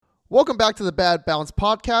Welcome back to the Bad Bounce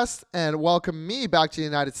podcast, and welcome me back to the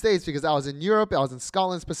United States because I was in Europe. I was in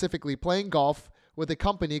Scotland specifically playing golf with a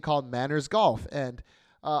company called Manners Golf, and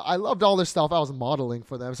I loved all their stuff. I was modeling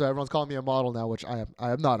for them, so everyone's calling me a model now, which I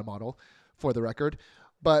am not a model, for the record.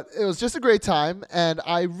 But it was just a great time, and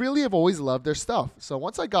I really have always loved their stuff. So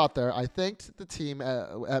once I got there, I thanked the team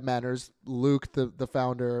at Manners, Luke, the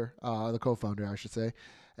founder, the co-founder, I should say,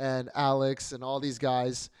 and Alex and all these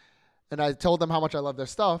guys. And I told them how much I love their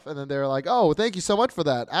stuff. And then they were like, oh, thank you so much for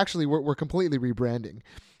that. Actually, we're completely rebranding.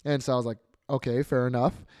 And so I was like, okay, fair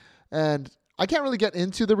enough. And I can't really get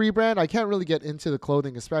into the rebrand. I can't really get into the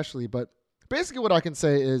clothing especially. But basically what I can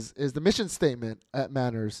say is the mission statement at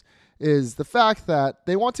Manners is the fact that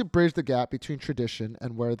they want to bridge the gap between tradition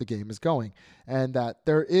and where the game is going. And that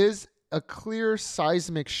there is a clear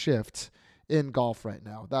seismic shift in golf right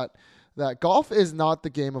now. That golf is not the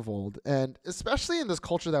game of old, and especially in this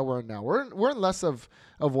culture that we're in now. We're in less of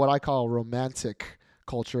what I call a romantic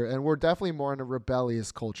culture, and we're definitely more in a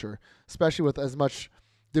rebellious culture, especially with as much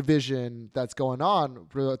division that's going on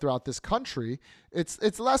throughout this country.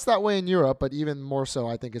 It's less that way in Europe, but even more so,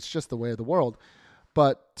 I think it's just the way of the world.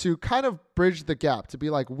 But to kind of bridge the gap, to be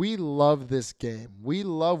like, we love this game. We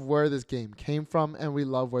love where this game came from, and we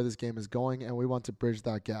love where this game is going, and we want to bridge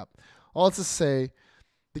that gap. All to say,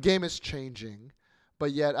 the game is changing,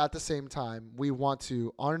 but yet at the same time, we want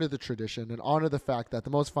to honor the tradition and honor the fact that the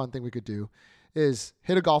most fun thing we could do is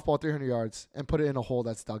hit a golf ball 300 yards and put it in a hole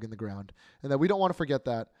that's dug in the ground. And that we don't want to forget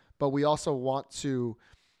that, but we also want to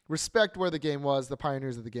respect where the game was, the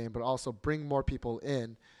pioneers of the game, but also bring more people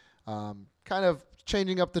in, kind of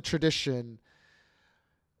changing up the tradition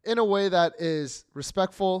in a way that is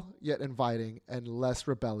respectful yet inviting and less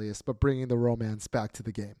rebellious, but bringing the romance back to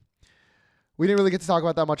the game. We didn't really get to talk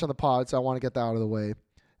about that much on the pod, so I want to get that out of the way.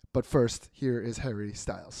 But first, here is Harry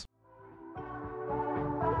Styles.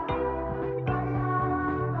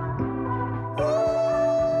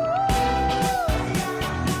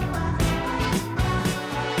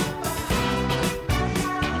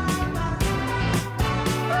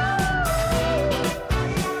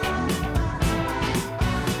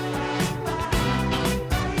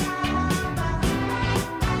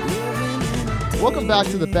 Welcome back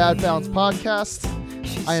to the Bad Bounce podcast.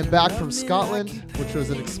 I am back from Scotland, which was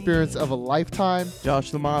an experience of a lifetime. Josh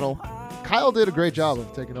the model. Kyle did a great job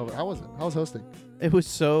of taking over. How was it? How was hosting? It was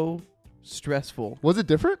so stressful. Was it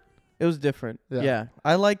different? It was different. Yeah.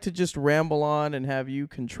 I like to just ramble on and have you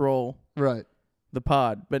control the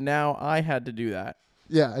pod, but now I had to do that.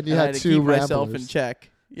 Yeah, and you I had to two keep ramblers. myself in check.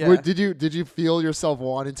 Yeah. Did you feel yourself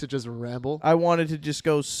wanting to just ramble? I wanted to just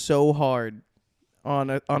go so hard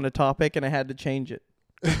on a topic, and I had to change it.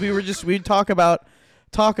 We'd talk about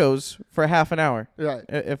tacos for half an hour. Right.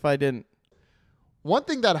 If I didn't. One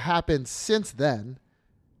thing that happened since then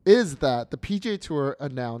is that the PGA Tour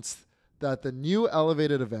announced that the new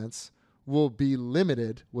elevated events will be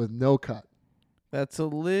limited with no cut. That's a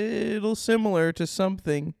little similar to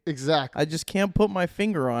something. Exactly. I just can't put my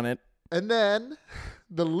finger on it. And then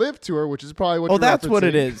the Live Tour, which is probably what you're that's what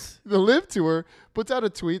it referencing. is. The Live Tour puts out a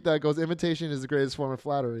tweet that goes, "Imitation is the greatest form of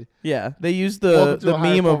flattery." Yeah, they use the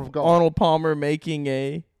meme of golf. Arnold Palmer making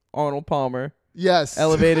a Arnold Palmer. Yes.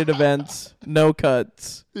 Elevated events, no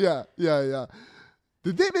cuts. Yeah.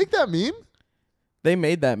 Did they make that meme? They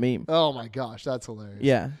made that meme. Oh my gosh, that's hilarious.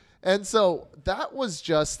 Yeah. And so that was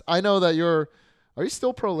just, I know that are you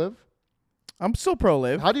still pro Live? I'm still pro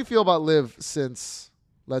Live. How do you feel about Live since,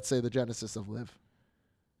 let's say, the genesis of Live?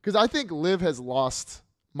 Because I think Live has lost,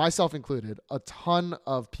 myself included, a ton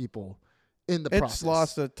of people in the process. It's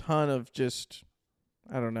lost a ton of just,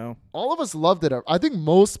 I don't know. All of us loved it. I think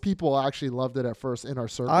most people actually loved it at first in our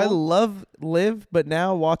circle. I love Live, but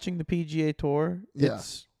now watching the PGA Tour,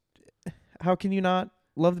 how can you not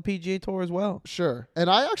love the PGA Tour as well? Sure. And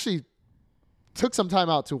I actually took some time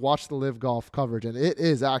out to watch the Live golf coverage, and it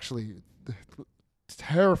is actually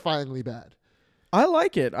terrifyingly bad. I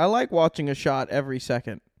like it. I like watching a shot every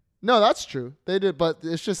second. No, that's true. They did, but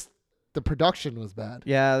it's just the production was bad.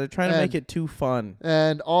 Yeah, they're trying to make it too fun.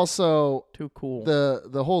 And also too cool.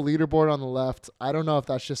 The whole leaderboard on the left, I don't know if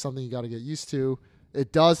that's just something you got to get used to.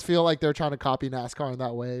 It does feel like they're trying to copy NASCAR in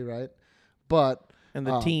that way, right? But and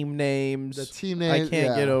the team names. The team names. I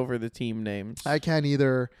can't get over the team names. I can't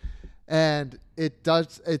either. And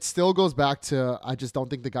it still goes back to, I just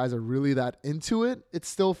don't think the guys are really that into it. It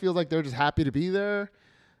still feels like they're just happy to be there.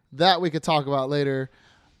 That we could talk about later.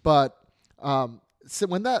 But so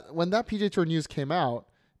when that PGA Tour news came out,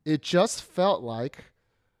 it just felt like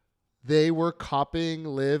they were copying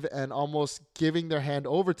Liv and almost giving their hand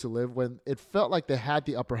over to Liv when it felt like they had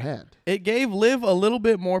the upper hand. It gave Liv a little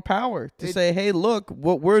bit more power to say, hey, look,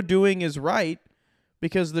 what we're doing is right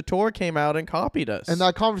because the tour came out and copied us. And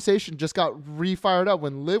that conversation just got re-fired up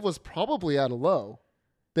when Liv was probably at a low.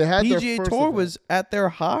 They had PGA their first Tour event. was at their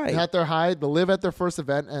high. They had their high. The Liv at their first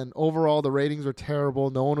event, and overall the ratings were terrible.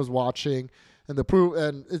 No one was watching, and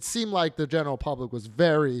it seemed like the general public was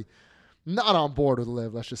very not on board with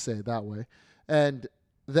Liv. Let's just say it that way. And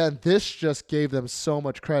then this just gave them so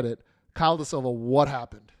much credit. Kyle Da Silva, what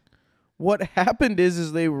happened? What happened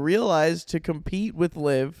is they realized to compete with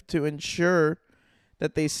Liv to ensure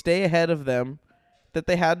that they stay ahead of them, that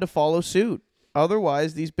they had to follow suit.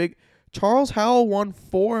 Otherwise, these big... Charles Howell won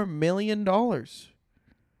 $4 million.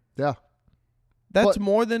 Yeah. That's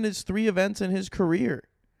more than his 3 events in his career.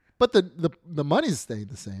 But the money's staying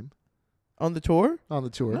the same. On the tour? On the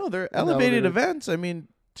tour. No, they're elevated events. I mean,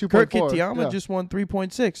 2.4, Kurt Kitayama just won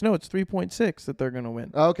 3.6. No, it's 3.6 that they're going to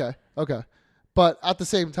win. Okay. But at the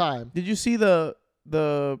same time... Did you see the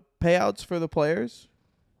payouts for the players?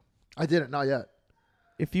 I didn't, not yet.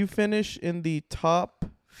 If you finish in the top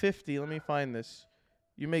 50, let me find this.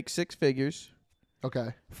 You make 6 figures.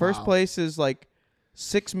 Okay. First place is like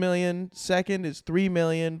 $6 million. Second is $3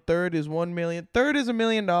 million. Third is $1 million. Third is $1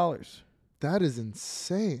 million. That is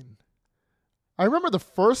insane. I remember the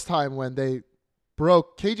first time when they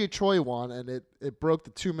broke, KJ Choi won, and it broke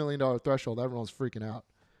the $2 million threshold. Everyone was freaking out.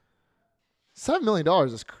 $7 million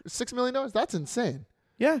is $6 million? That's insane.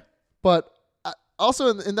 Yeah. But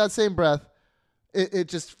also in that same breath, it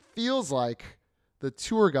just feels like the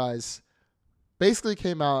tour guys basically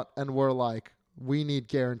came out and were like, we need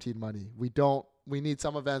guaranteed money. We need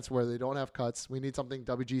some events where they don't have cuts. We need something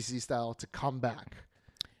WGC style to come back.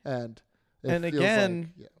 And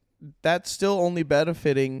again, that's still only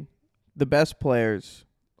benefiting the best players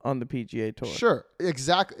on the PGA Tour. Sure,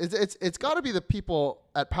 exactly. It's got to be the people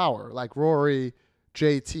at power, like Rory,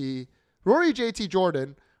 JT,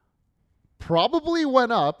 Jordan probably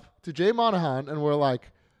went up to Jay Monahan and were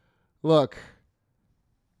like, look,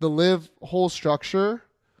 the Liv whole structure,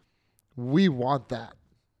 we want that.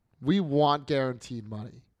 We want guaranteed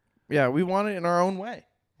money. Yeah, we want it in our own way.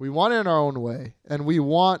 We want it in our own way, and we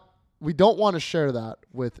don't want to share that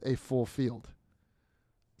with a full field.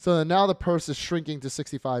 So then now the purse is shrinking to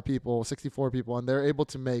 65 people, 64 people, and they're able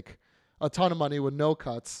to make a ton of money with no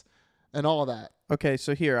cuts and all that. Okay,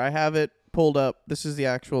 so here, I have it pulled up. This is the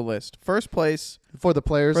actual list. First place. For the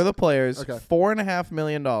players? For the players, okay. $4.5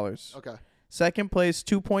 million. Okay. Second place,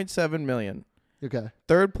 $2.7 million. Okay.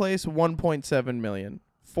 Third place, $1.7 million.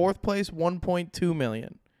 Fourth place, $1.2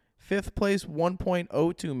 million. Fifth place,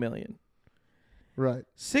 $1.02 million. Right.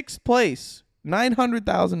 Sixth place,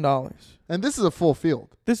 $900,000. And this is a full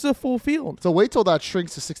field. This is a full field. So wait till that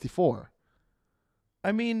shrinks to 64.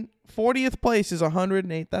 I mean, 40th place is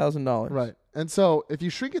 $108,000. Right. And so if you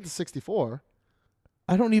shrink it to 64,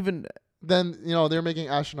 then they're making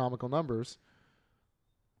astronomical numbers.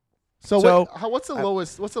 So what's the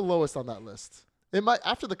lowest? What's the lowest on that list? It might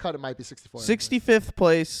after the cut. It might be 64. 65th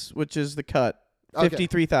place, which is the cut,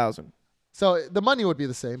 $53,000. So the money would be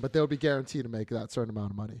the same, but they would be guaranteed to make that certain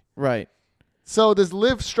amount of money. Right. So this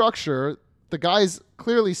Liv structure, the guys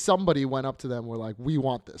clearly somebody went up to them. Were like, we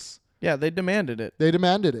want this. Yeah, they demanded it. They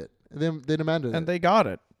demanded it. And they got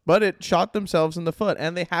it. But it shot themselves in the foot,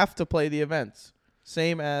 and they have to play the events,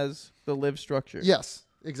 same as the Liv structure. Yes,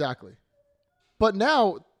 exactly. But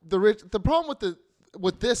now the problem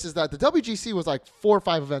with this is that the WGC was like 4 or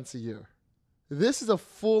 5 events a year. This is a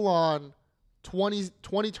full-on 20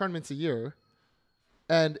 tournaments a year,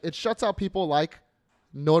 and it shuts out people like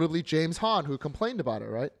notably James Hahn, who complained about it,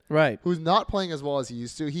 right? Right. Who's not playing as well as he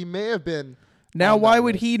used to. He may have been. Now, why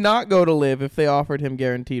would he not go to Liv if they offered him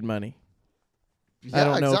guaranteed money? Yeah, I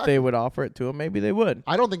don't know if they would offer it to him. Maybe they would.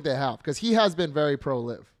 I don't think they have, because he has been very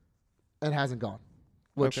pro-Liv and hasn't gone,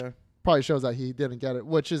 which probably shows that he didn't get it,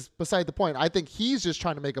 which is beside the point. I think he's just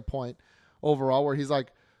trying to make a point overall where he's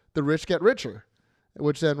like, the rich get richer,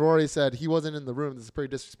 which then Rory said he wasn't in the room. This is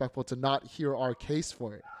pretty disrespectful to not hear our case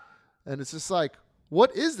for it. And it's just like,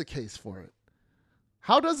 what is the case for it?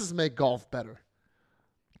 How does this make golf better?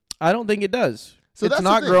 I don't think it does. So it's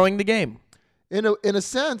not growing the game. In a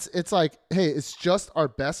sense, it's like, hey, it's just our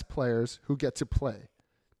best players who get to play.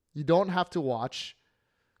 You don't have to watch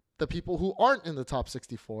the people who aren't in the top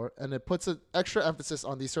 64, and it puts an extra emphasis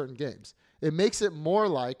on these certain games. It makes it more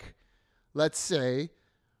like, let's say,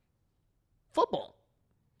 football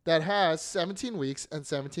that has 17 weeks and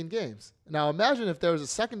 17 games. Now imagine if there was a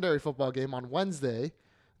secondary football game on Wednesday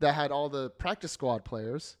that had all the practice squad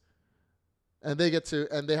players, and they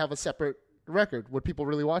have a separate record. Would people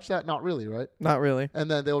really watch that? Not really, right? Not really. And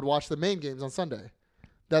then they would watch the main games on Sunday.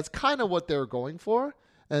 That's kind of what they're going for.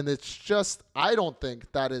 And it's just, I don't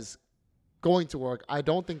think that is going to work. I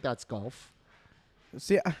don't think that's golf.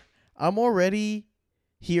 See, I'm already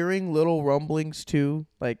hearing little rumblings too,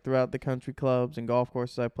 like throughout the country clubs and golf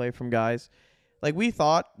courses I play from guys. Like, we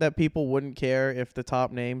thought that people wouldn't care if the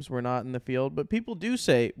top names were not in the field, but people do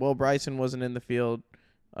say, well, Bryson wasn't in the field,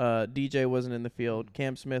 DJ wasn't in the field,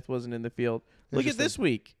 Cam Smith wasn't in the field. Look at this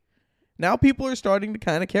week. Now people are starting to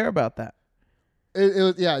kind of care about that.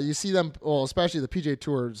 Yeah, you see them, well, especially the PGA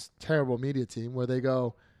Tour's terrible media team, where they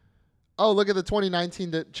go, oh, look at the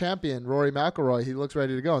 2019 champion, Rory McIlroy. He looks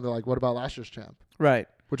ready to go. And they're like, what about last year's champ? Right.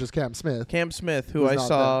 Which is Cam Smith. Cam Smith, who I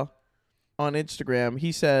saw on Instagram,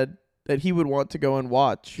 he said that he would want to go and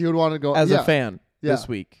watch. He would want to go as a fan this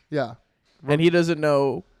week. Yeah. And he doesn't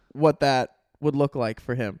know what that would look like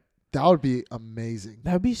for him. That would be amazing.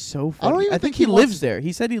 That would be so funny. I don't even think he lives there.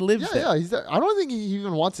 He said he lives there. Yeah, he's there. I don't think he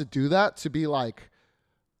even wants to do that to be like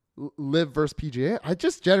live versus PGA. I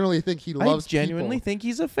just generally think he loves people. I genuinely think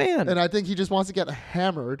he's a fan. And I think he just wants to get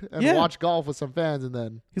hammered and watch golf with some fans and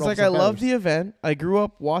then he's like, I love the event. I grew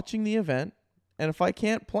up watching the event. And if I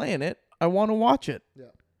can't play in it, I want to watch it. Yeah.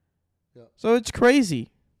 So it's crazy.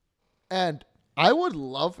 And I would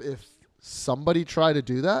love if somebody tried to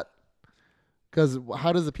do that. Because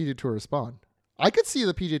how does the PGA Tour respond? I could see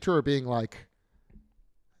the PGA Tour being like,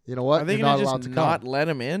 you know what? Are they You're not going allowed to to just come. not let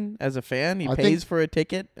him in as a fan? He pays for a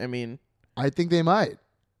ticket. I mean, I think they might.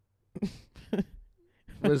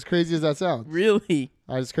 But as crazy as that sounds. Really?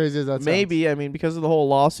 As crazy as that sounds. Maybe. I mean, because of the whole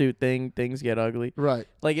lawsuit thing, things get ugly. Right.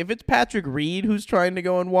 Like, if it's Patrick Reed who's trying to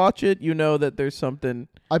go and watch it, you know that there's something.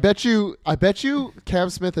 I bet you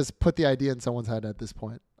Cam Smith has put the idea in someone's head at this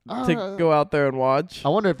point. To go out there and watch. I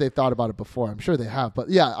wonder if they've thought about it before. I'm sure they have. But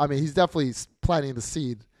yeah, I mean, he's definitely planting the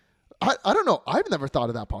seed. I don't know. I've never thought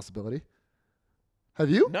of that possibility. Have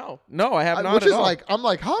you? No, I have not Which at is all. like, I'm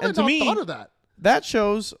like, how have I not thought of that? That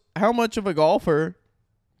shows how much of a golfer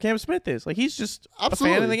Cam Smith is. Like, he's just a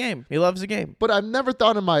fan of the game. He loves the game. But I've never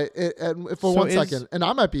thought in for 1 second, and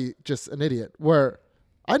I might be just an idiot, where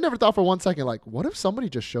I never thought for 1 second, like, what if somebody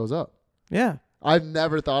just shows up? Yeah. I've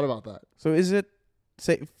never thought about that. So is it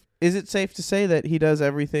safe to say that he does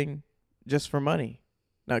everything just for money?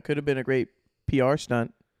 Now, it could have been a great PR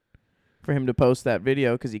stunt for him to post that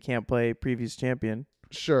video because he can't play previous champion.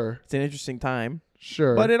 Sure. It's an interesting time.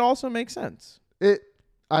 Sure. But it also makes sense.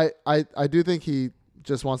 I do think he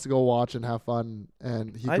just wants to go watch and have fun,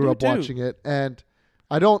 and he grew up watching it. And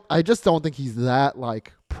I just don't think he's that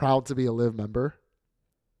like proud to be a Live member.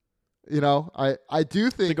 You know, I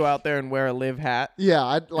do think to go out there and wear a Live hat. Yeah,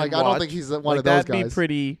 I don't think he's one of those guys. That'd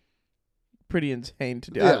be pretty insane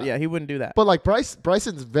to do. Yeah. He wouldn't do that. But like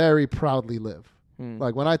Bryson's very proudly Live.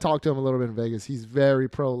 Like when I talked to him a little bit in Vegas, he's very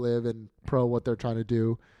pro Live and pro what they're trying to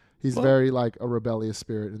do. He's very like a rebellious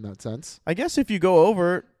spirit in that sense. I guess if you go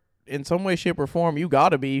over in some way, shape, or form, you got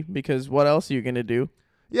to be, because what else are you going to do?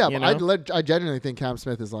 Yeah, but I genuinely think Cam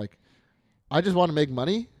Smith is like, I just want to make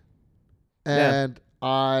money, and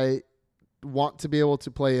I want to be able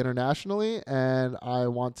to play internationally, and I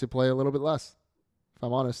want to play a little bit less, if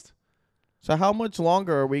I'm honest. So how much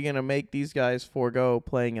longer are we going to make these guys forego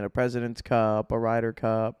playing in a President's Cup, a Ryder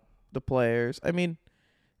Cup, the Players? I mean,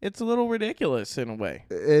 it's a little ridiculous in a way.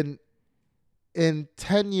 In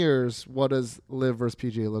 10 years, what does Live versus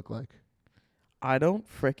PGA look like? I don't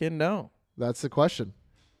frickin' know. That's the question.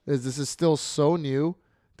 This is still so new.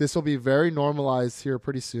 This will be very normalized here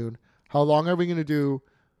pretty soon. How long are we going to do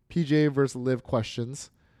PGA versus Live questions?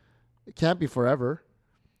 It can't be forever.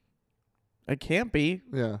 It can't be.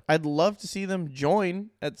 Yeah. I'd love to see them join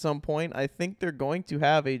at some point. I think they're going to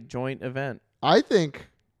have a joint event. I think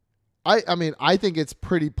it's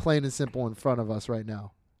pretty plain and simple in front of us right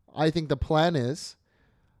now. I think the plan is,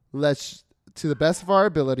 to the best of our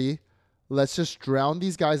ability, let's just drown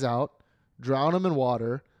these guys out, drown them in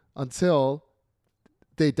water until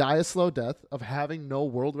they die a slow death of having no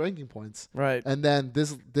world ranking points. Right. And then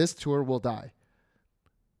this tour will die.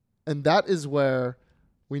 And that is where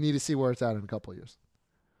we need to see where it's at in a couple of years.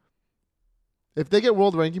 If they get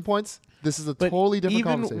world ranking points, this is a totally different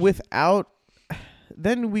conversation. Even without,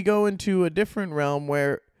 then we go into a different realm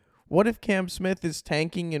where, what if Cam Smith is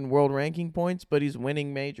tanking in world ranking points, but he's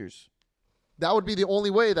winning majors? That would be the only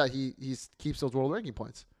way that he keeps those world ranking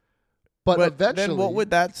points. But eventually, then what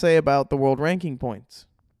would that say about the world ranking points?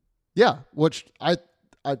 Yeah, which I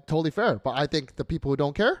totally fair. But I think the people who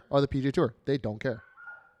don't care are the PGA Tour. They don't care.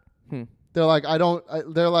 They're like,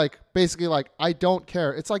 they're like basically like, I don't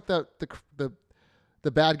care. It's like the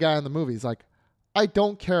bad guy in the movies. Like, I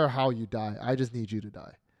don't care how you die. I just need you to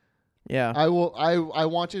die. Yeah. I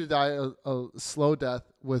want you to die a slow death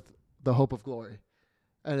with the hope of glory.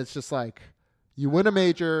 And it's just like, you win a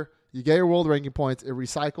major, you get your world ranking points, it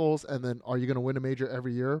recycles, and then are you going to win a major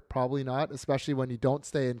every year? Probably not, especially when you don't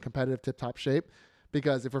stay in competitive tip-top shape.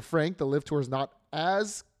 Because if we're frank, the Live Tour is not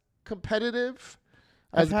as competitive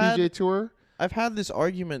as the PGA Tour. I've had this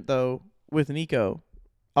argument, though, with Nico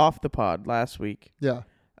off the pod last week. Yeah.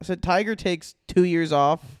 I said Tiger takes 2 years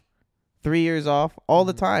off, 3 years off, all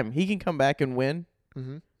the time. He can come back and win.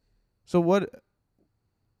 Mm-hmm. So what...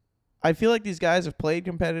 I feel like these guys have played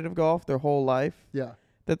competitive golf their whole life. Yeah.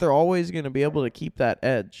 That they're always going to be able to keep that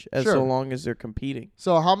edge so long as they're competing.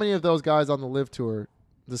 So how many of those guys on the Live Tour,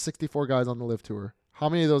 the 64 guys on the Live Tour, how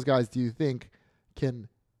many of those guys do you think can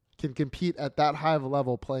compete at that high of a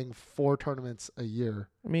level playing 4 tournaments a year?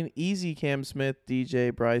 I mean, easy Cam Smith,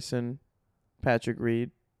 DJ, Bryson, Patrick Reed.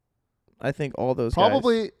 I think all those guys.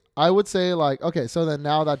 Probably, I would say like, okay, so then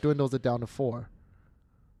now that dwindles it down to 4.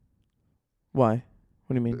 Why?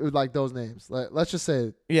 What do you mean? Like those names. Let's just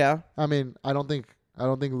say. Yeah. I mean, I don't think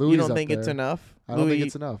Louis. You don't think it's enough? I don't think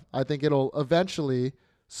it's enough. I think it'll eventually,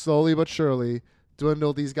 slowly but surely,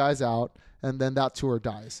 dwindle these guys out, and then that tour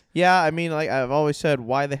dies. Yeah, I mean, like I've always said,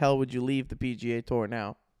 why the hell would you leave the PGA Tour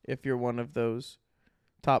now if you're one of those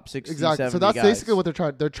top 60, exactly. 70 So that's guys? basically what they're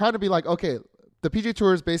trying. They're trying to be like, okay, the PGA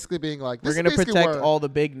Tour is basically being like, we're going to protect all the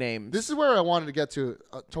big names. This is where I wanted to get to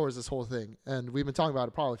towards this whole thing, and we've been talking about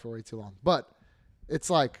it probably for way too long. But it's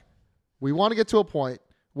like, we want to get to a point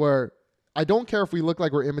where I don't care if we look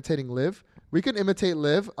like we're imitating Liv. We can imitate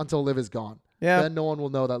Liv until Liv is gone. Yeah. Then no one will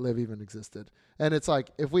know that Liv even existed. And it's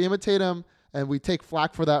like, if we imitate him and we take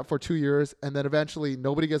flack for that for 2 years, and then eventually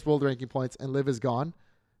nobody gets world ranking points and Liv is gone,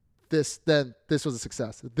 this was a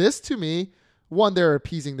success. This, to me, one, they're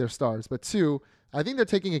appeasing their stars. But two, I think they're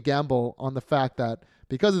taking a gamble on the fact that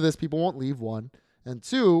because of this, people won't leave, one. And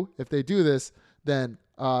two, if they do this, then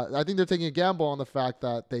I think they're taking a gamble on the fact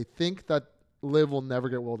that they think that Liv will never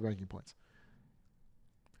get world ranking points.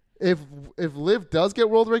 If Liv does get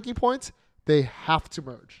world ranking points, they have to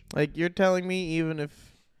merge. Like, you're telling me even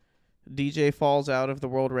if DJ falls out of the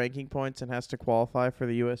world ranking points and has to qualify for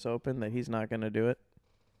the U.S. Open, that he's not going to do it?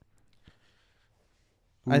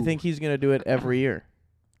 Ooh. I think he's going to do it every year.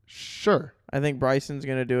 Sure. I think Bryson's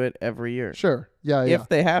going to do it every year. Sure. Yeah. If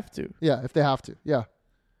they have to. Yeah, if they have to. Yeah.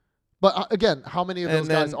 But again, how many of those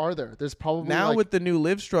guys are there? There's probably now with the new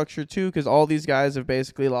live structure too, because all these guys have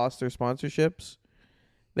basically lost their sponsorships.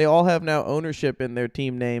 They all have now ownership in their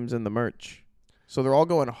team names and the merch, so they're all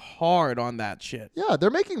going hard on that shit. Yeah, they're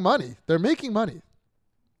making money.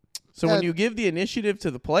 So when you give the initiative to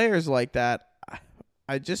the players like that,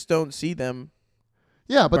 I just don't see them.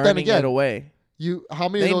 Yeah, but then again, it away. How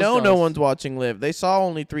many? They of those know guys? no one's watching live. They saw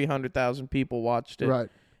only 300,000 people watched it. Right.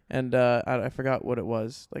 And I forgot what it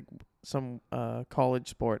was. Like some college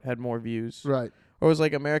sport had more views. Right. Or it was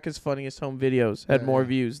like America's Funniest Home Videos had more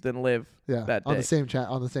views than Live that day. On the same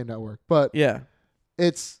on the same network. But yeah,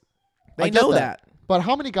 they know that. But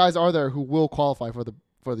how many guys are there who will qualify for the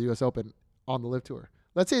U.S. Open on the Live Tour?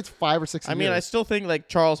 Let's say it's 5 or 6 years. I mean, I still think like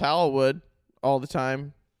Charles Howell would all the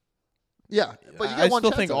time. Yeah, but you get I one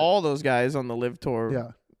still chance think at all those guys on the Live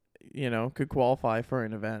Tour, yeah, could qualify for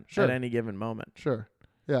an event at any given moment. Sure.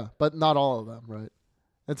 Yeah, but not all of them, right?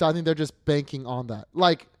 And so I think they're just banking on that.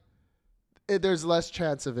 Like, there's less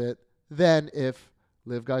chance of it than if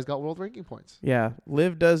Live guys got world ranking points. Yeah,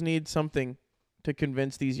 Live does need something to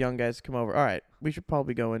convince these young guys to come over. All right, we should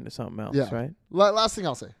probably go into something else, right? Last thing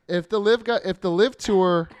I'll say: if the Live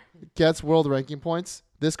Tour gets world ranking points,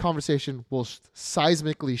 this conversation will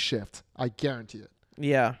seismically shift. I guarantee it.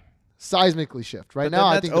 Yeah, seismically shift. Right but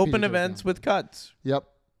now, that's I think open events with cuts. Yep.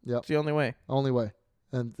 It's the only way.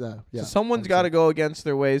 And so someone's got to go against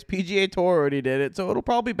their ways. PGA Tour already did it, so it'll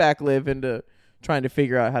probably back Live into trying to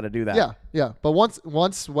figure out how to do that. Yeah. But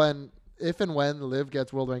if and when Live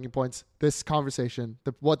gets world ranking points, this conversation,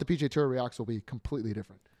 what the PGA Tour reacts will be completely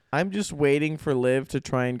different. I'm just waiting for Live to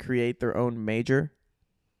try and create their own major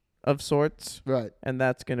of sorts. Right. And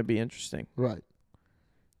that's going to be interesting. Right.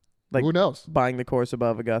 Like, who knows? Buying the course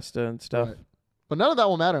above Augusta and stuff. Right. But none of that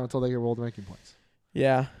will matter until they get world ranking points.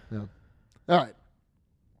 Yeah. All right.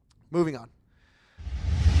 Moving on.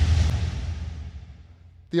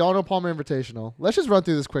 The Arnold Palmer Invitational. Let's just run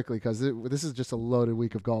through this quickly because this is just a loaded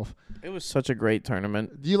week of golf. It was such a great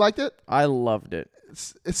tournament. You liked it? I loved it.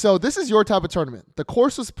 So this is your type of tournament. The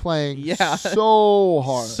course was playing so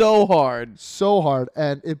hard. So hard.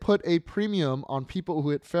 And it put a premium on people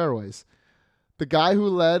who hit fairways. The guy who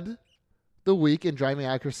led the week in driving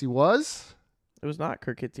accuracy was? It was not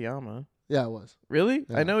Kirk Kitayama. Yeah, it was. Really?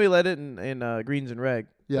 Yeah. I know he led it in greens and reg.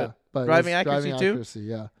 Yeah. But driving accuracy too?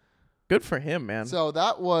 Yeah. Good for him, man. So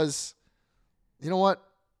that was, you know what?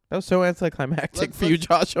 That was so anticlimactic for you,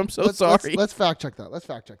 Josh. I'm so sorry. Let's fact check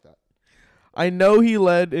that. I know he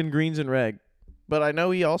led in greens and reg, but I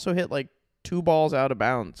know he also hit like 2 balls out of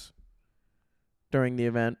bounds during the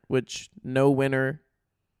event, which no winner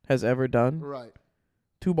has ever done. Right.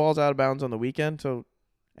 2 balls out of bounds on the weekend. So,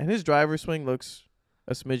 and his driver swing looks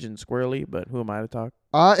a smidgen squirrely, but who am I to talk?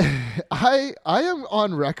 I am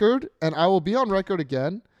on record, and I will be on record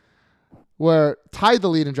again, where tied the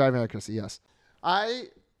lead in driving accuracy. Yes, I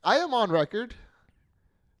am on record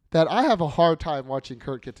that I have a hard time watching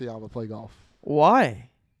Kurt Kitayama play golf. Why?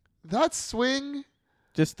 That swing,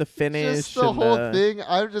 just the finish, just the whole thing.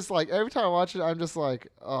 I'm just like, every time I watch it, I'm just like,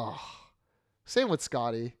 oh. Same with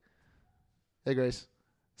Scotty. Hey, Grace.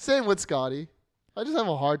 Same with Scotty. I just have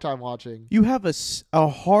a hard time watching. You have a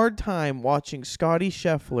hard time watching Scotty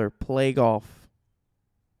Scheffler play golf.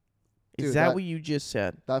 Is Dude, that what you just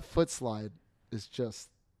said? That foot slide is just...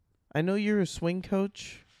 I know you're a swing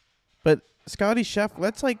coach, but Scotty Scheffler,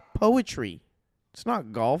 that's like poetry. It's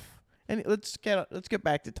not golf. And let's get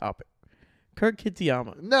back to topic. Kurt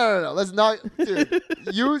Kitayama. No. Let's not... Dude,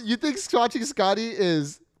 you think watching Scotty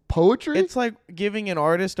is poetry? It's like giving an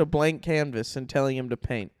artist a blank canvas and telling him to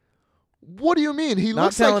paint. What do you mean? He not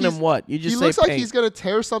looks telling like him what. You just he say looks like paint. he's gonna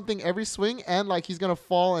tear something every swing, and like he's gonna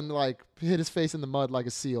fall and like hit his face in the mud like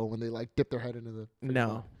a seal when they like dip their head into the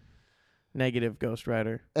mud. Negative Ghost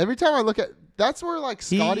Rider. Every time I look at that's where like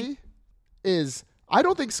Scotty is. I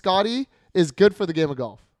don't think Scotty is good for the game of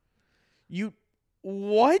golf. You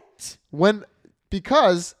what?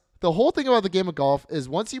 Because the whole thing about the game of golf is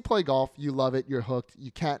once you play golf, you love it, you're hooked.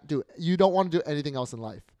 You don't want to do anything else in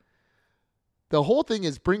life. The whole thing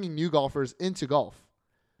is bringing new golfers into golf.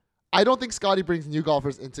 I don't think Scotty brings new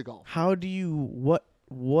golfers into golf. How do you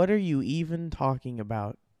what are you even talking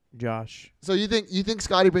about, Josh? So you think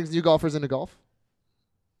Scotty brings new golfers into golf?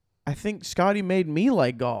 I think Scotty made me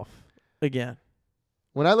like golf again.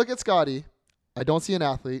 When I look at Scotty, I don't see an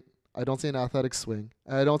athlete. I don't see an athletic swing.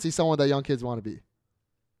 And I don't see someone that young kids want to be.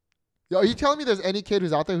 Are you telling me there's any kid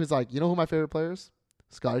who's out there who's like, you know who my favorite player is?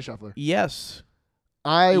 Scotty Scheffler. Yes.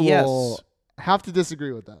 I will have to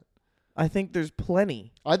disagree with that. I think there's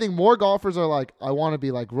plenty. I think more golfers are like, I want to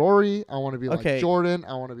be like Rory. I want to be like Jordan.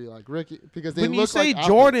 I want to be like Ricky. Because they when look like you say athletes.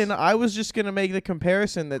 Jordan, I was just going to make the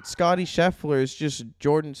comparison that Scotty Scheffler is just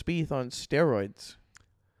Jordan Spieth on steroids.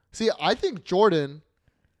 See, I think Jordan...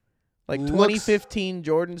 Like 2015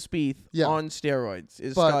 Jordan Spieth on steroids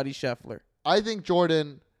is Scotty Scheffler. I think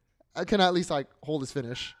Jordan can at least like hold his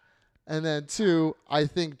finish. And then 2, I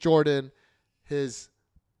think Jordan, his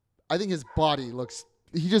body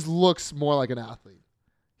he just looks more like an athlete.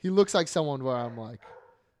 He looks like someone where I'm like,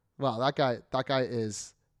 wow, that guy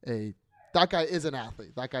is an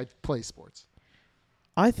athlete. That guy plays sports.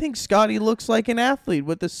 I think Scotty looks like an athlete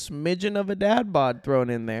with a smidgen of a dad bod thrown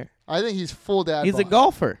in there. I think he's full dad bod. He's a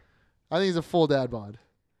golfer. I think he's a full dad bod.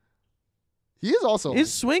 He is also.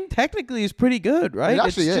 His swing technically is pretty good, right? It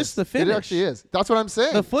actually it's is. Just the finish. It actually is. That's what I'm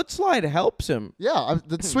saying. The foot slide helps him. Yeah,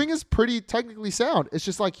 the swing is pretty technically sound. It's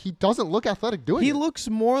just like he doesn't look athletic doing it. He looks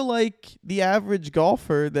more like the average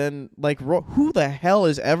golfer than like who the hell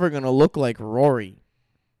is ever going to look like Rory?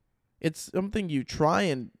 It's something you try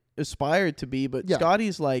and aspire to be, but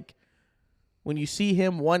Scotty's like, when you see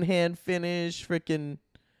him one hand finish, freaking...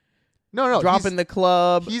 No, dropping the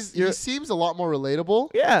club. He seems a lot more relatable.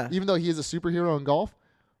 Yeah. Even though he is a superhero in golf.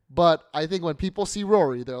 But I think when people see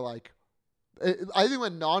Rory, they're like... I think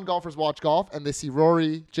when non-golfers watch golf and they see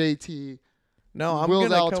Rory, JT, I'm Will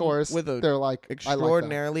gonna Zalatoris, with they're like,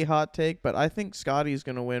 extraordinarily hot take, but I think Scotty's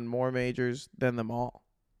going to win more majors than them all.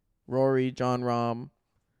 Rory, John Rahm.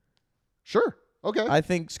 Sure. Okay. I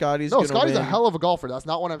think Scotty's going to win. Scotty's a hell of a golfer. That's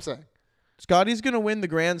not what I'm saying. Scotty's going to win the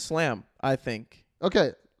Grand Slam, I think.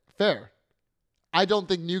 Okay. Fair. I don't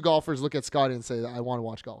think new golfers look at Scotty and say that I want to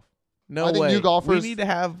watch golf. No I think way. New golfers. We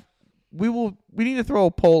need to throw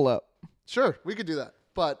a poll up. Sure, we could do that.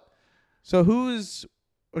 But so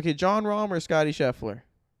John Rahm or Scotty Scheffler?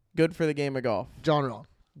 Good for the game of golf. John Rahm.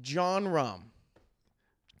 John Rahm.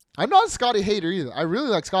 I'm not a Scotty hater either. I really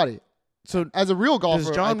like Scotty. So as a real golfer,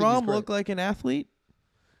 does John Rahm look like an athlete?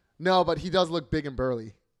 No, but he does look big and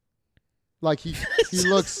burly. Like he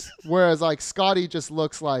looks, whereas like Scotty just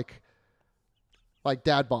looks like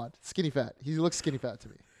dad bod, skinny fat. He looks skinny fat to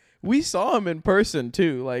me. We saw him in person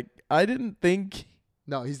too. Like I didn't think.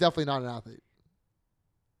 No, he's definitely not an athlete.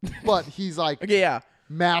 But he's like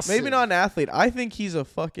massive. Maybe not an athlete. I think he's a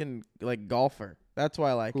fucking like golfer. That's why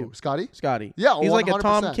I like him. Scotty? Scotty. Yeah, he's 100%. like a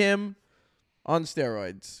Tom Kim. On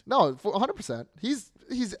steroids. No, 100%.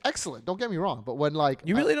 He's excellent. Don't get me wrong. But when like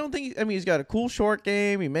You really don't think? I mean, he's got a cool short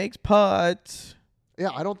game. He makes putts. yeah,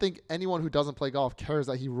 I don't think anyone who doesn't play golf cares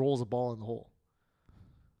that he rolls a ball in the hole.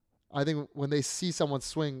 I think when they see someone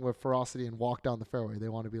swing with ferocity and walk down the fairway, they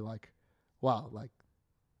want to be like, wow, like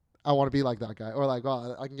I want to be like that guy, or like,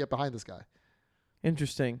 wow, I can get behind this guy.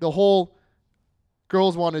 Interesting. The whole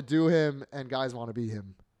girls want to do him and guys want to be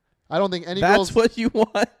him. I don't think any That's girls. what you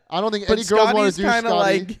want. I don't think But any girls want to Scotty's do kind of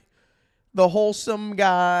Scotty. like the wholesome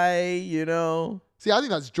guy, you know. See, I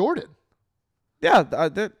think that's Jordan. Yeah,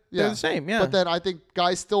 they're the same. Yeah. But then I think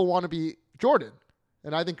guys still want to be Jordan,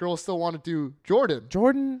 and I think girls still want to do Jordan.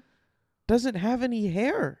 Jordan doesn't have any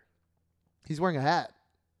hair. He's wearing a hat.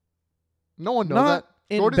 No one knows Not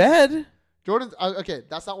that. in Jordan's, bed. Jordan's okay.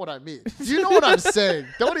 That's not what I mean. You know what I'm saying?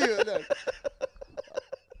 Don't even.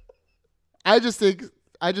 I just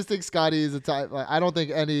think Scotty is a type. Like,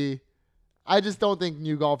 I just don't think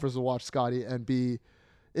new golfers will watch Scotty and be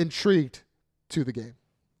intrigued to the game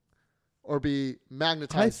or be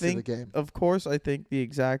magnetized to the game. Of course, I think the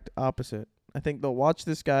exact opposite. I think they'll watch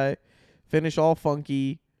this guy finish all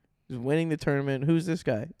funky, he's winning the tournament. Who's this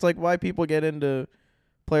guy? It's like why people get into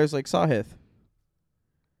players like Sahith.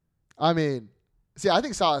 I mean, see, I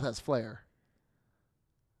think Sahith has flair.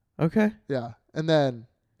 Okay. Yeah, and then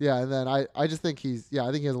I just think I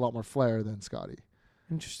think he has a lot more flair than Scotty.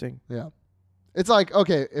 Interesting. Yeah. It's like,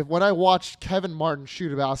 okay, when I watch Kevin Martin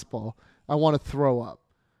shoot a basketball, I want to throw up.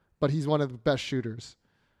 But he's one of the best shooters.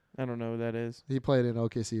 I don't know who that is. He played in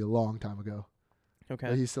OKC a long time ago. Okay.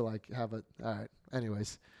 But he used to like have a all right.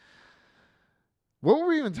 Anyways. What were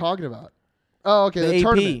we even talking about? Oh, okay, the AP.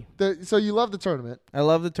 tournament. So you love the tournament. I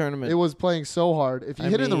love the tournament. It was playing so hard. If you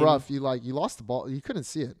hit it in the rough, you lost the ball. You couldn't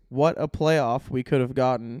see it. What a playoff we could have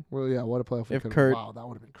gotten. Well, yeah, what a playoff we If could have. Kurt- Wow, that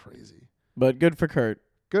would have been crazy. But good for Kurt.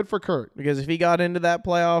 Good for Kurt. Because if he got into that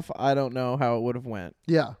playoff, I don't know how it would have went.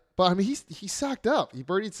 Yeah. But I mean he sacked up. He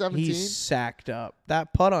birdied 17. He sacked up.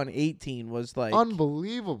 That putt on 18 was like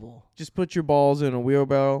unbelievable. just put your balls in a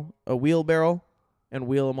wheelbarrow and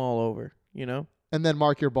wheel them all over, you know? And then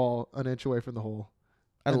mark your ball an inch away from the hole.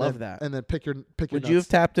 I And love then- that. And then pick your Would nuts. you have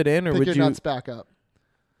tapped it in or pick would your you nuts back up.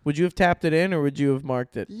 Would you have tapped it in or would you have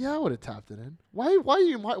marked it? Yeah, I would have tapped it in. Why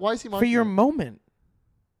is he marking For your it? moment.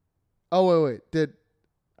 Oh wait.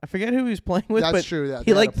 I forget who he was playing with, That's but true. Yeah, he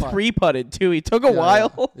they had like a putt. 3-putted too. He took a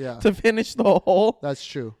while yeah. to finish the hole. That's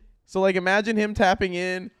true. So like imagine him tapping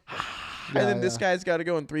in and Yeah, then this guy's got to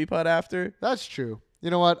go and 3-putt after. That's true. You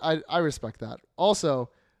know what? I respect that. Also,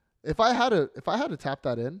 if I had to tap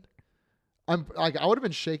that in, I'm like I would have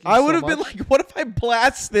been shaking. I would so have been much. like, what if I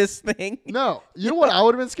blast this thing? No. You know what I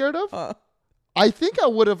would have been scared of? I think I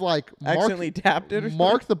would have like Accidentally tapped it or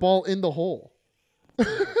marked the ball in the hole.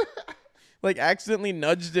 like accidentally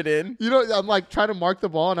nudged it in. You know, I'm like trying to mark the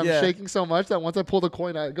ball and I'm Yeah. shaking so much that once I pull the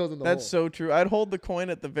coin out, it goes in the That's hole. so true. I'd hold the coin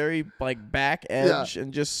at the very like back edge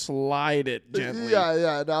and just slide it gently.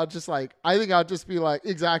 Yeah. And I'll just like, I think I'll just be like,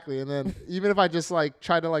 exactly. And then even if I just like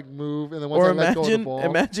try to like move and then once Or I let go of the ball.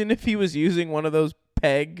 imagine if he was using one of those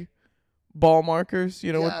peg ball markers,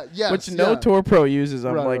 you know, which no tour pro uses.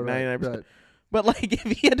 I'm like 99%. Right. But like if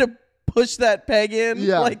he had to push that peg in,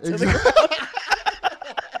 like to the ground.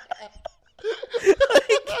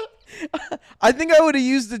 I think I would have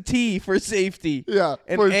used the T for safety. Yeah.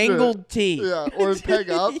 An for angled sure. T. Yeah. Or peg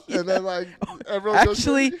up and then like everyone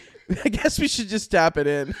Actually, I guess we should just tap it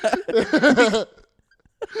in.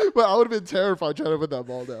 Well, I would have been terrified trying to put that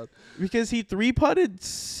ball down. Because he 3-putted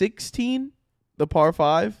 16, the par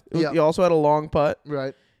 5. Yeah. He also had a long putt.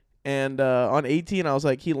 Right. And on 18, I was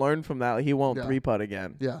like, he learned from that. Like, he won't 3-putt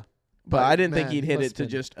again. Yeah. But I didn't think man, he'd he hit must it to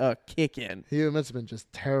have been- just kick in. He must have been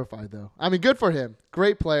just terrified, though. I mean, good for him.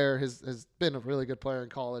 Great player. Has been a really good player in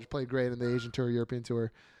college. Played great in the Asian Tour, European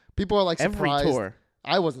Tour. People are like surprised. Every tour.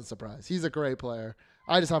 I wasn't surprised. He's a great player.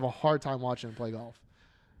 I just have a hard time watching him play golf.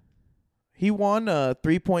 He won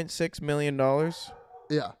 $3.6 million.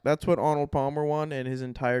 Yeah. That's what Arnold Palmer won in his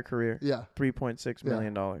entire career. Yeah. $3.6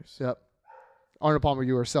 million. Yep. Arnold Palmer,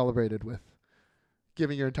 you were celebrated with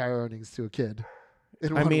giving your entire earnings to a kid.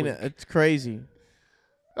 In I 1 mean, week. it's crazy.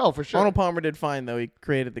 Oh, for sure. Arnold Palmer did fine, though. He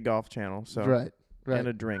created the Golf Channel. So Right. And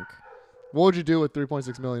a drink. What would you do with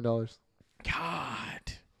 $3.6 million?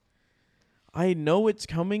 God. I know it's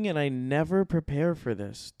coming, and I never prepare for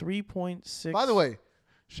this. 3.6. By the way,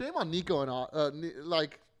 shame on Nico and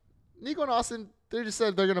Nico and Austin. They just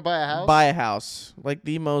said they're gonna buy a house. Buy a house. Like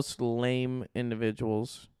the most lame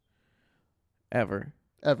individuals ever.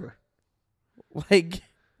 Like,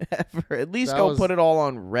 ever. At least go put it all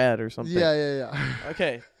on red or something. Yeah.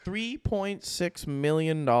 Okay. $3.6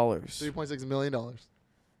 million. $3.6 million.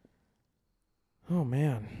 Oh,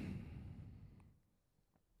 man.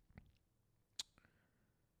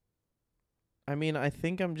 I mean, I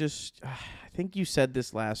think I think you said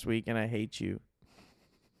this last week, and I hate you.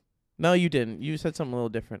 No, you didn't. You said something a little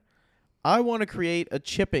different. I want to create a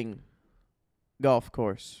chipping golf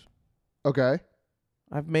course. Okay.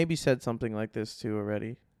 I've maybe said something like this too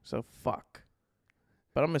already, so fuck.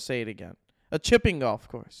 But I'm going to say it again. A chipping golf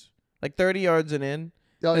course. Like 30 yards and in.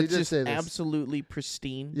 Oh, you That's did just say this. absolutely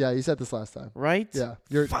pristine. Yeah, you said this last time. Right? Yeah.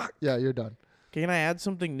 Fuck. Yeah, you're done. Can I add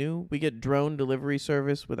something new? We get drone delivery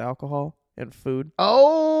service with alcohol and food.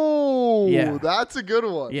 Oh, Yeah. That's a good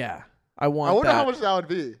one. Yeah. I want I wonder that. how much that would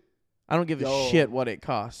be. I don't give a shit what it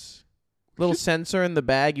costs. Little sensor in the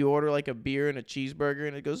bag. You order like a beer and a cheeseburger,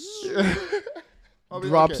 and it goes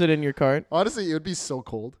drops it in your cart. Honestly, it would be so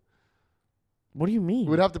cold. What do you mean?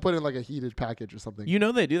 We'd have to put in like a heated package or something. You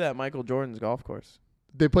know they do that at Michael Jordan's golf course.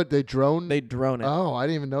 They drone. They drone it. Oh, I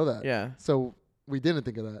didn't even know that. Yeah. So we didn't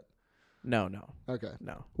think of that. No. Okay.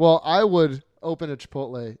 No. Well, I would open a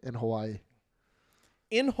Chipotle in Hawaii.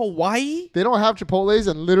 In Hawaii? They don't have Chipotles,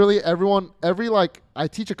 and literally I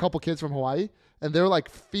teach a couple kids from Hawaii, and they're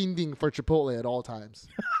like fiending for Chipotle at all times.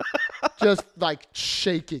 Just like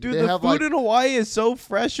shaking. Dude, they the have food in Hawaii is so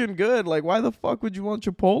fresh and good. Like, why the fuck would you want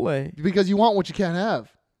Chipotle? because you want what you can't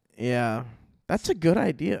have. Yeah. That's a good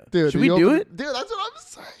idea. Dude, should we do it? Dude, that's what I'm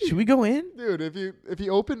saying. Should we go in? Dude, if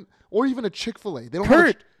you open, or even a Chick-fil-A. They don't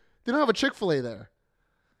have a Chick-fil-A there.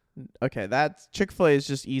 Okay, that's Chick-fil-A is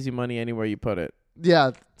just easy money anywhere you put it.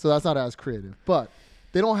 Yeah, so that's not as creative. But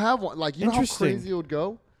they don't have one. Like, you know how Interesting. crazy it would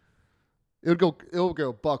go? It would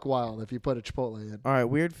go buck wild if you put a Chipotle in. All right,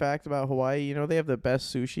 weird fact about Hawaii. You know they have the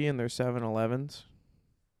best sushi in their 7-Elevens?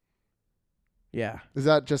 Yeah. Is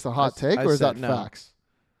that just a hot take, or is that facts?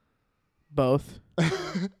 Both.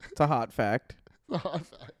 It's a hot fact. A hot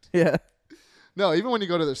fact. Yeah. No, even when you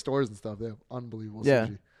go to their stores and stuff, they have unbelievable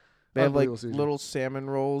sushi. They have like sushi. little salmon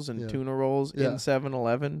rolls and tuna rolls in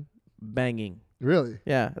 7-Eleven. Banging. Really?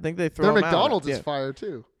 Yeah. I think they throw their them McDonald's out. is fire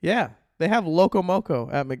too. Yeah. They have Loco Moco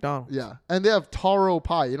at McDonald's. Yeah. And they have taro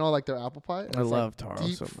pie. You know, like their apple pie? I love taro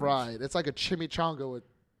deep so much. fried. It's like a chimichanga with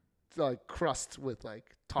like crust with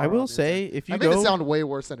like taro. I will say, if you I made it sound way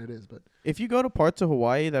worse than it is, but if you go to parts of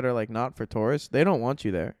Hawaii that are like not for tourists, they don't want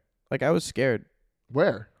you there. Like, I was scared.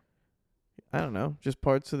 where? I don't know. Just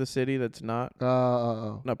parts of the city that's not.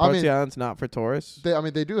 No, parts of the island's not for tourists.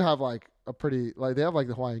 They do have like a pretty like they have like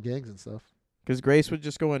the Hawaiian gangs and stuff. Because Grace would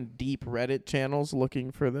just go on deep Reddit channels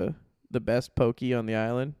looking for the best pokey on the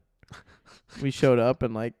island. We showed up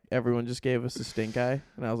and like everyone just gave us a stink eye,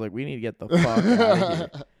 and I was like, we need to get the fuck out of here.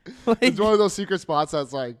 Like, It's one of those secret spots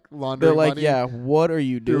that's like laundering they're like, money. yeah, what are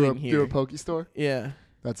you doing here? Through a pokey store. Yeah.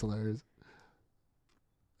 That's hilarious.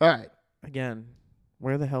 All right. Again,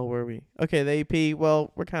 where the hell were we? Okay, the AP.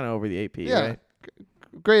 Well, we're kind of over the AP, Yeah. right?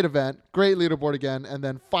 Great event. Great leaderboard again. And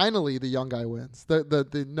then finally the young guy wins.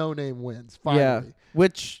 The no-name wins. Finally. Yeah.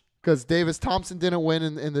 Which. Because Davis Thompson didn't win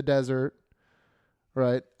in the desert.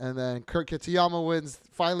 Right. And then Kurt Kitayama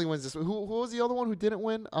finally wins this. Who was the other one who didn't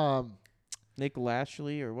win? Nick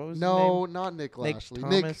Lashley or what was his No, name? not Nick Nick Lashley.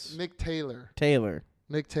 Thomas? Nick Taylor.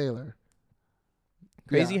 Nick Taylor.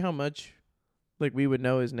 Crazy Yeah. how much like we would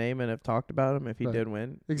know his name and have talked about him if he Right. did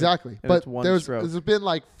win. Exactly. And But it's one there's stroke. been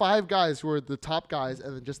like 5 guys who are the top guys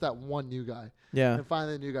and then just that one new guy. Yeah. And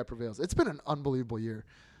finally the new guy prevails. It's been an unbelievable year.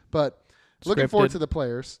 But looking forward Scripted. to the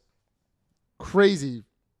players. Crazy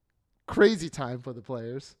time for the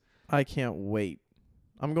players. I can't wait.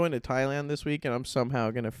 I'm going to Thailand this week, and I'm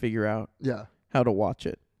somehow going to figure out Yeah. how to watch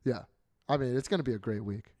it. Yeah. I mean, it's going to be a great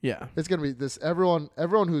week. Yeah. It's going to be this everyone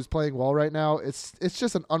who's playing well right now. It's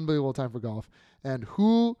just an unbelievable time for golf. And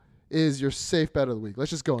who is your safe bet of the week?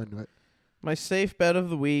 Let's just go into it. My safe bet of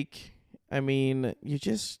the week, I mean, you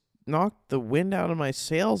just knocked the wind out of my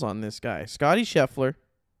sails on this guy. Scotty Scheffler,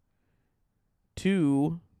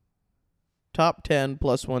 2 top 10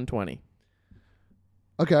 plus 120.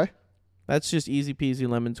 Okay. That's just easy peasy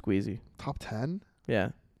lemon squeezy. Top 10? Yeah.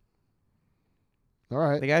 All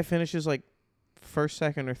right. The guy finishes like first,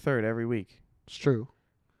 second, or third every week. It's true.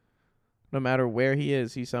 No matter where he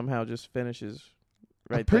is, he somehow just finishes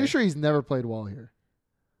right I'm pretty there. sure he's never played well here.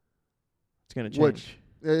 It's going to change. Which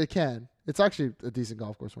it can. It's actually a decent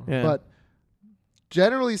golf course for him. Yeah. But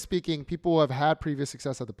generally speaking, people who have had previous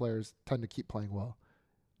success at the players tend to keep playing well.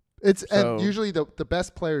 And usually the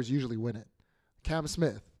best players usually win it. Cam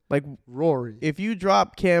Smith, Like, Rory. if you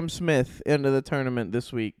drop Cam Smith into the tournament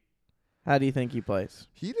this week, how do you think he plays?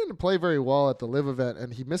 He didn't play very well at the live event,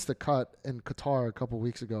 and he missed the cut in Qatar a couple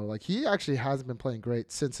weeks ago. Like, he actually hasn't been playing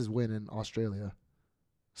great since his win in Australia.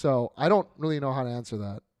 So I don't really know how to answer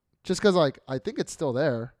that. Just because, like, I think it's still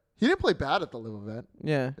there. He didn't play bad at the live event.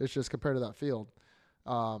 Yeah. It's just compared to that field.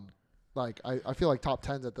 I feel like top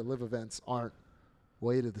 10s at the live events aren't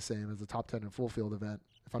weighted the same as the top 10 in full field event,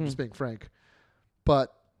 if I'm just being frank.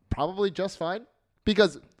 But probably just fine.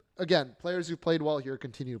 Because, again, players who played well here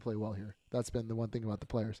continue to play well here. That's been the one thing about the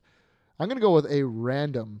players. I'm going to go with a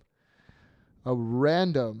random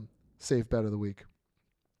safe bet of the week.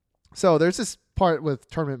 So there's this part with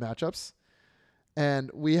tournament matchups.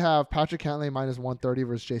 And we have Patrick Cantlay minus 130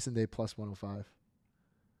 versus Jason Day plus 105.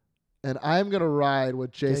 And I'm going to ride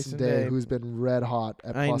with Jason Day, who's been red hot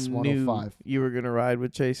at plus 105. You were going to ride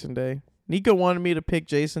with Jason Day. Nico wanted me to pick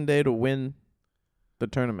Jason Day to win the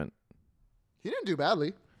tournament. He didn't do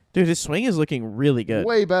badly. Dude, his swing is looking really good.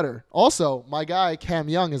 Way better. Also, my guy Cam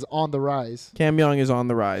Young is on the rise. Cam Young is on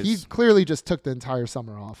the rise. He clearly just took the entire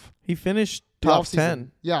summer off. He finished top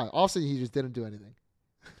 10. Yeah, offseason he just didn't do anything.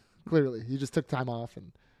 Clearly. He just took time off,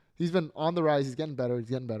 and he's been on the rise. He's getting better. He's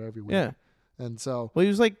getting better every week. Yeah. And so... Well, he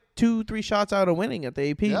was like 2-3 shots out of winning at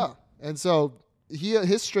the AP. Yeah. And so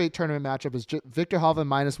his straight tournament matchup is Victor Hovland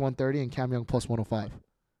minus 130 and Cam Young plus 105.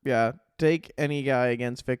 Yeah. Take any guy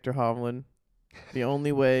against Victor Hovland. The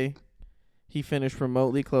only way he finished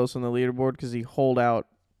remotely close on the leaderboard because he holed out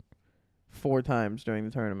 4 times during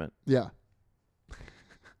the tournament. Yeah.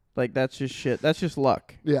 Like, that's just shit. That's just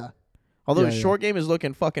luck. Yeah. Although his short game is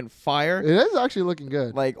looking fucking fire. It is actually looking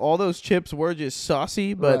good. Like, all those chips were just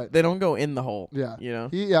saucy, but they don't go in the hole. Yeah. You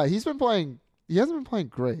know? He's been playing. He hasn't been playing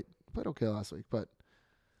great. He played okay last week, but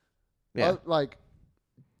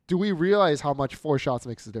do we realize how much 4 shots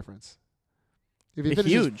makes a difference? If he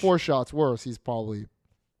finishes 4 shots worse, he's probably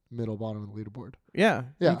middle bottom of the leaderboard. Yeah.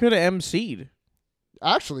 He could have MC'd.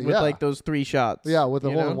 Actually, with like those 3 shots. Yeah, with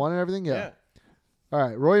the hole in one and everything. Yeah. All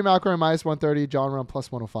right, Rory McIlroy minus 130, John Rahm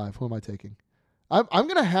plus 105. Who am I taking? I'm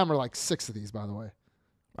gonna hammer like 6 of these, by the way.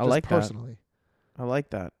 I like personally. I like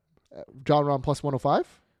that. John Rahm plus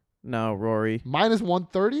 105. No, Rory minus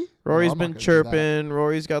 130. Rory's been chirping.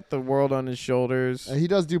 Rory's got the world on his shoulders. He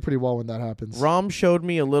does do pretty well when that happens. Rahm showed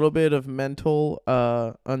me a little bit of mental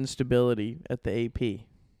instability at the AP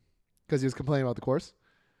because he was complaining about the course.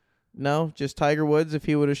 No, just Tiger Woods. If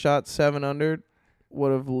he would have shot 7 under,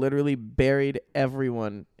 would have literally buried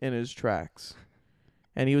everyone in his tracks.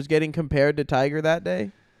 And he was getting compared to Tiger that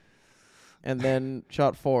day. And then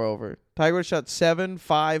shot 4 over. Tiger shot 7,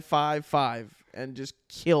 5, 5, 5. And just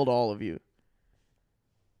killed all of you.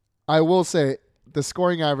 I will say the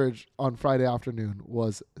scoring average on Friday afternoon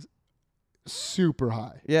was super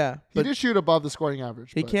high. Yeah. He did shoot above the scoring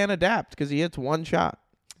average. He can't adapt because he hits 1 shot.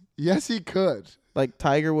 Yes, he could. Like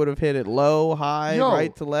Tiger would have hit it low, high,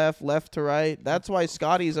 right to left, left to right. That's why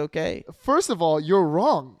Scotty's okay. First of all, you're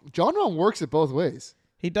wrong. John Rahm works it both ways.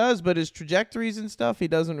 He does, but his trajectories and stuff, he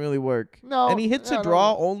doesn't really work. No. And he hits a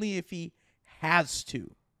draw only if he has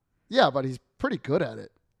to. Yeah, but he's pretty good at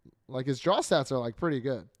it. Like his draw stats are like pretty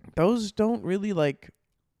good. Those don't really like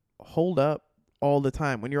hold up all the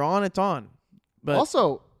time. When you're on, it's on. But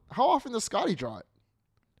also, how often does Scotty draw it?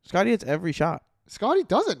 Scotty hits every shot. Scotty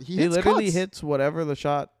doesn't. He hits literally cuts. hits whatever the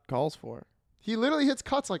shot calls for. He literally hits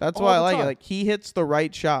cuts like that's all why the I like time. it. Like he hits the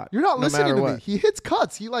right shot. You're not listening to me. He hits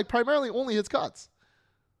cuts. He like primarily only hits cuts.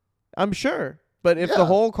 I'm sure. But if the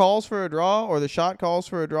hole calls for a draw or the shot calls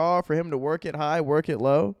for a draw for him to work it high, work it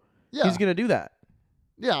low, he's going to do that.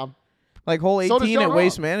 Yeah. Like hole 18 at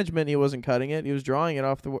Waste Management, he wasn't cutting it. He was drawing it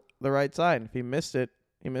off the right side. If he missed it,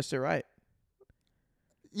 he missed it right.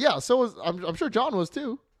 Yeah, so was I'm sure John was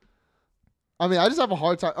too. I mean, I just have a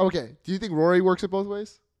hard time. Okay, do you think Rory works it both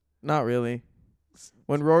ways? Not really.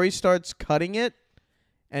 When Rory starts cutting it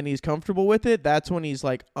and he's comfortable with it, that's when he's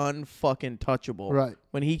like unfucking touchable. Right.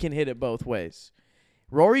 When he can hit it both ways.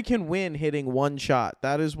 Rory can win hitting 1 shot.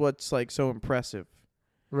 That is what's like so impressive.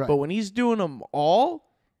 Right. But when he's doing them all,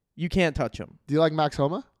 you can't touch him. Do you like Max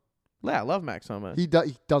Homa? Yeah, I love Max Homa. He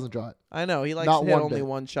doesn't draw it. I know. He likes to hit only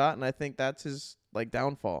 1 shot, and I think that's his like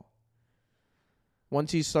downfall.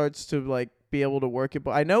 Once he starts to like be able to work it.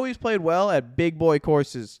 But I know he's played well at big boy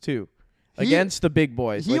courses too. Against the big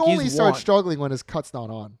boys. He only starts struggling when his cut's not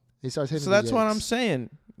on. He starts hitting the yanks. So that's what I'm saying,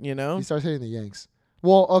 you know? He starts hitting the yanks.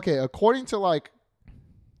 Well, okay, according to like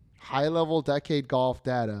high-level decade golf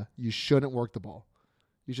data, you shouldn't work the ball.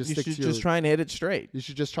 You should just try and hit it straight. You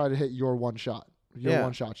should just try to hit your 1 shot. Your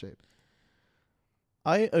 1 shot shape.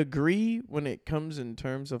 I agree when it comes in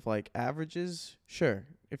terms of like averages. Sure.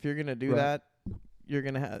 If you're going to do that, you're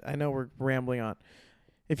going to have, I know we're rambling on.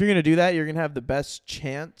 If you're going to do that, you're going to have the best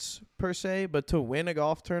chance per se, but to win a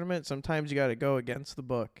golf tournament, sometimes you got to go against the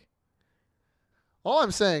book. All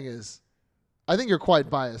I'm saying is, I think you're quite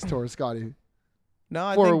biased towards Scotty. No,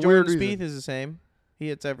 I think Jordan Spieth is the same. He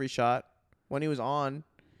hits every shot when he was on.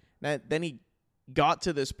 Then he got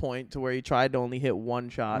to this point to where he tried to only hit one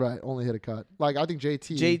shot. Right, only hit a cut. Like, I think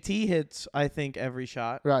JT hits, I think, every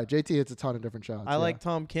shot. Right, JT hits a ton of different shots. I like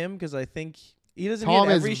Tom Kim because I think he doesn't Tom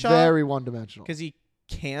hit every is shot. very one-dimensional. Because he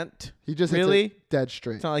can't. He just really hits it dead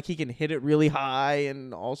straight. It's not like he can hit it really high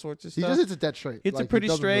and all sorts of stuff. He just hits it dead straight. Hits like, it pretty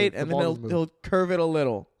straight, and then he'll curve it a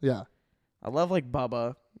little. Yeah. I love like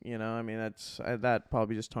Bubba. You know, I mean, that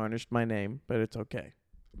probably just tarnished my name, but it's okay.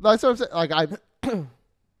 That's what I'm saying. Like,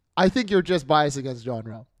 I think you're just biased against John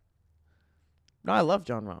Rahm. No, I love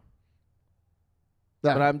John Rahm.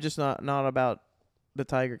 Yeah. But I'm just not about the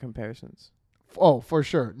Tiger comparisons. Oh, for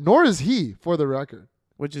sure. Nor is he, for the record.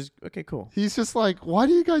 Which is, okay, cool. He's just like, why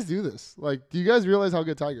do you guys do this? Like, do you guys realize how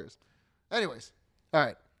good Tiger is? Anyways. All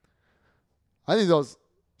right. I think those.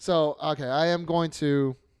 So, okay, I am going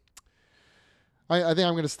to. I think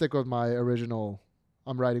I'm going to stick with my original.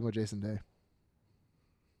 I'm riding with Jason Day.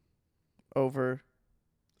 Over.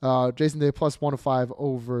 Jason Day plus 105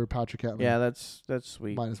 over Patrick Cantlay. Yeah, that's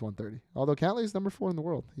sweet. Minus 130. Although Cantlay's number 4 in the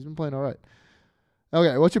world. He's been playing all right.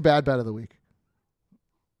 Okay, what's your bad bet of the week?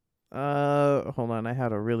 Hold on. I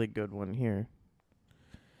had a really good one here.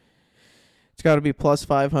 It's got to be plus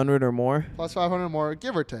 500 or more. Plus 500 or more,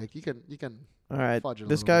 give or take. You can. All right. Fudge it a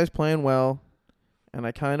This little guy's playing well, and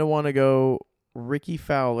I kind of want to go Ricky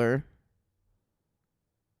Fowler.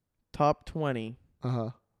 Top 20.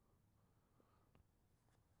 Uh-huh.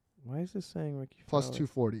 Why is this saying Ricky Plus Fowler?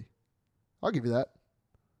 240. I'll give you that.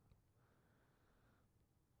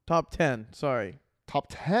 Top 10. Sorry. Top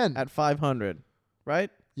 10. At 500.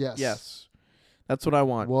 Right? Yes. Yes. That's what I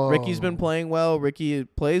want. Whoa. Ricky's been playing well. Ricky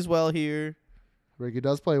plays well here. Ricky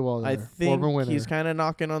does play well there. I think he's kind of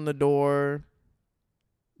knocking on the door.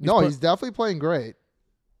 He's definitely playing great.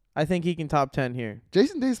 I think he can top 10 here.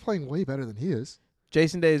 Jason Day's playing way better than he is.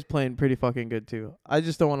 Jason Day is playing pretty fucking good too. I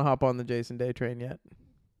just don't want to hop on the Jason Day train yet.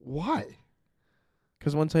 Why?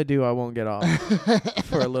 Because once I do, I won't get off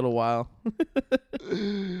for a little while.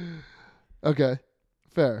 Okay.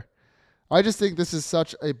 Fair. I just think this is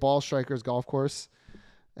such a ball striker's golf course,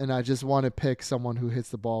 and I just want to pick someone who hits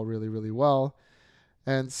the ball really, really well.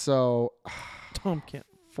 And so, Tom Kim.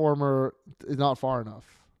 Former is not far enough.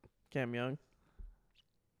 Cam Young.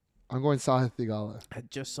 I'm going Sahith Theegala. I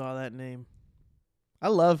just saw that name. I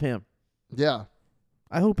love him. Yeah.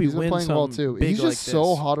 I hope he He's been wins playing well too. big He's just like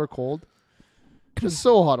so this. hot or cold. Just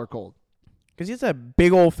so hot or cold. Because he has that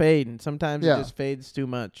big old fade, and sometimes Yeah. it just fades too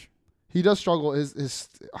much. He does struggle. His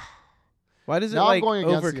Why does it now like I'm going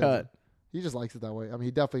against the other. overcut? He just likes it that way. I mean,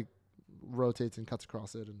 he definitely rotates and cuts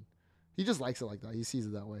across it, and he just likes it like that. He sees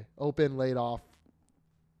it that way. Open, laid off,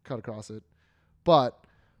 cut across it. But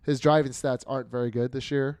his driving stats aren't very good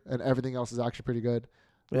this year, and everything else is actually pretty good.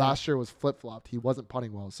 Yeah. Last year was flip-flopped. He wasn't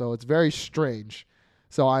putting well, so it's very strange.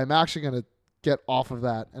 So I'm actually going to get off of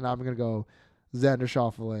that, and I'm going to go Xander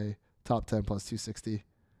Schauffele, top 10 plus 260.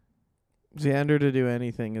 Xander to do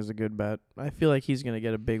anything is a good bet. I feel like he's going to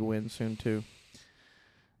get a big win soon, too.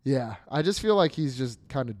 Yeah, I just feel like he's just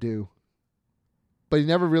kind of due. But he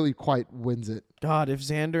never really quite wins it. God, if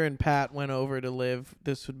Xander and Pat went over to live,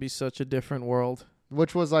 this would be such a different world.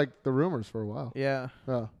 Which was like the rumors for a while. Yeah.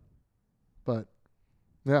 Yeah. But,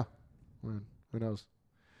 yeah. I mean, who knows?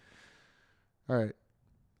 All right.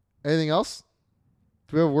 Anything else?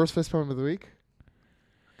 Do we have a worst fist pump of the week?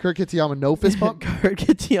 Kurt Kitayama, no fist bump? Kurt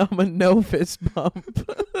Kitayama, no fist bump.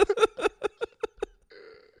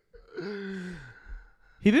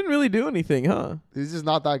 He didn't really do anything, huh? He's just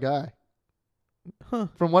not that guy. Huh.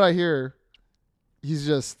 From what I hear, he's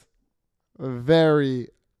just very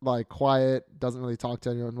like quiet, doesn't really talk to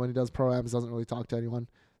anyone. When he does pro-ams, doesn't really talk to anyone.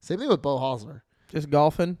 Same thing with Bo Hosler. Just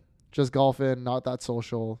golfing? Just golfing, not that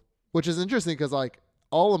social. Which is interesting because like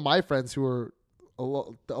all of my friends who are a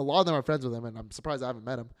lot of them are friends with him, and I'm surprised I haven't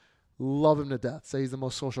met him. Love him to death. Say he's the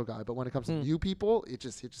most social guy. But when it comes to new people, it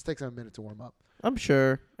just takes him a minute to warm up. I'm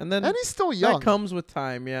sure. And he's still young. That comes with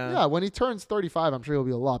time, yeah. Yeah, when he turns 35, I'm sure he'll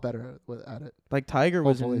be a lot better at it. Like Tiger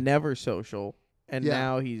Hopefully. was never social, and Yeah.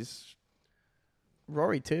 now he's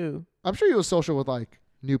Rory too. I'm sure he was social with like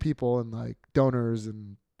new people and like donors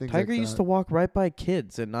and things like Tiger that. used to walk right by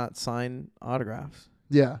kids and not sign autographs.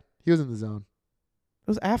 Yeah, he was in the zone. It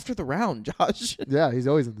was after the round, Josh. Yeah, he's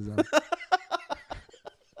always in the zone.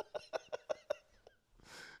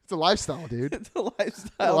 It's a lifestyle, dude. It's a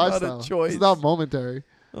lifestyle, not a choice. It's not momentary.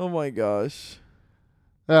 Oh my gosh.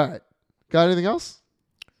 All right. Got anything else?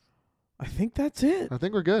 I think that's it. I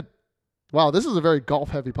think we're good. Wow, this is a very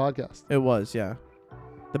golf-heavy podcast. It was, yeah.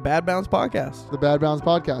 The Bad Bounce Podcast. The Bad Bounce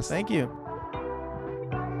Podcast. Thank you.